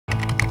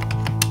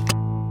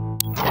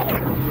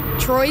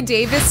Troy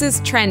Davis is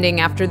trending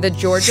after the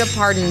Georgia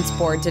Pardons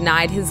Board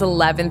denied his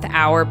 11th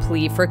hour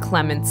plea for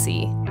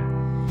clemency.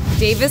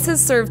 Davis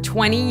has served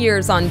 20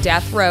 years on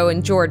death row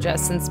in Georgia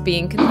since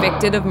being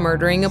convicted of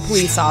murdering a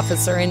police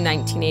officer in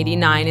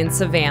 1989 in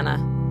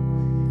Savannah.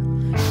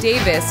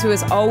 Davis, who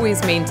has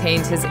always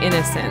maintained his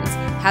innocence,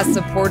 has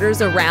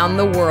supporters around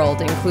the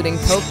world, including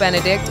Pope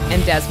Benedict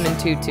and Desmond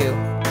Tutu.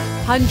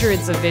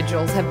 Hundreds of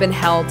vigils have been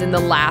held in the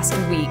last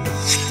week.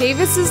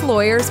 Davis's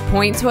lawyers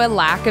point to a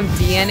lack of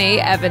DNA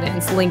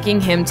evidence linking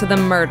him to the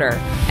murder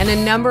and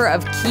a number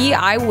of key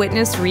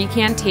eyewitness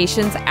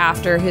recantations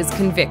after his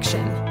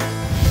conviction.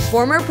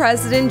 Former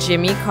President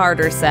Jimmy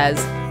Carter says,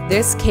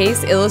 "This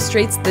case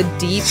illustrates the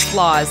deep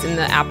flaws in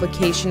the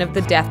application of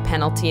the death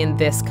penalty in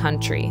this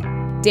country."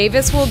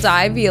 Davis will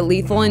die via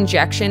lethal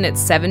injection at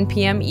 7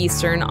 p.m.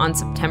 Eastern on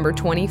September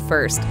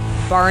 21st,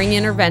 barring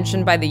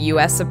intervention by the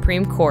U.S.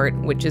 Supreme Court,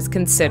 which is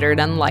considered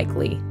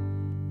unlikely.